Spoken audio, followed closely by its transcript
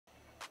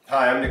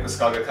Hi, I'm Nick with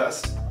Skog at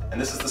Kust,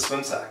 and this is the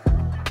SwimSåk.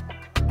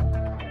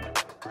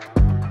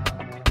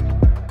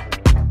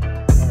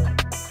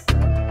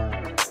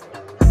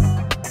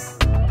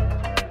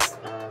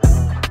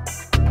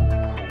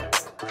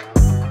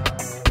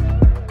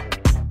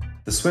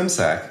 The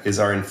SwimSåk is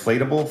our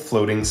inflatable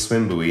floating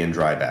swim buoy and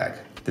dry bag.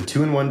 The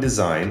 2-in-1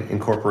 design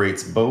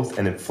incorporates both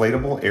an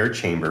inflatable air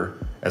chamber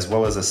as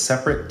well as a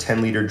separate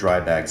 10-liter dry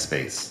bag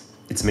space.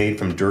 It's made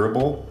from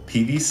durable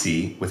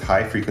PVC with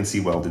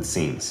high-frequency welded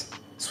seams.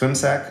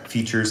 SwimSåk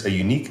features a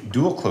unique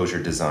dual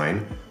closure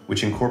design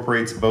which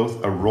incorporates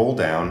both a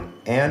roll-down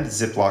and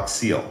ziplock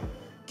seal,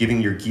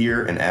 giving your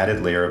gear an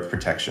added layer of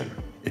protection.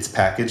 It's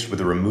packaged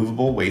with a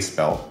removable waist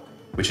belt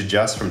which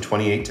adjusts from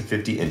 28 to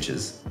 50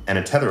 inches, and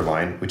a tether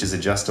line which is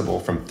adjustable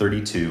from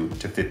 32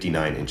 to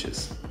 59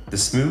 inches. The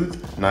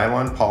smooth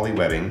nylon-poly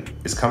webbing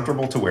is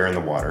comfortable to wear in the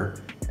water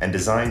and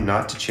designed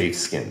not to chafe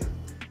skin.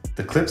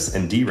 The clips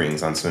and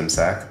D-rings on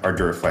SwimSåk are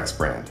Duraflex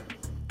brand.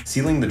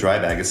 Sealing the dry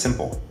bag is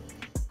simple.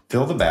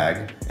 Fill the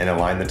bag and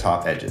align the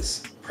top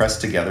edges. Press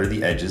together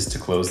the edges to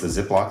close the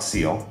ziplock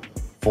seal,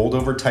 fold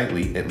over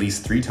tightly at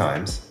least 3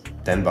 times,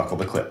 then buckle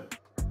the clip.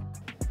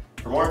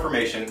 For more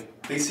information,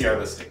 please see our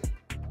listing.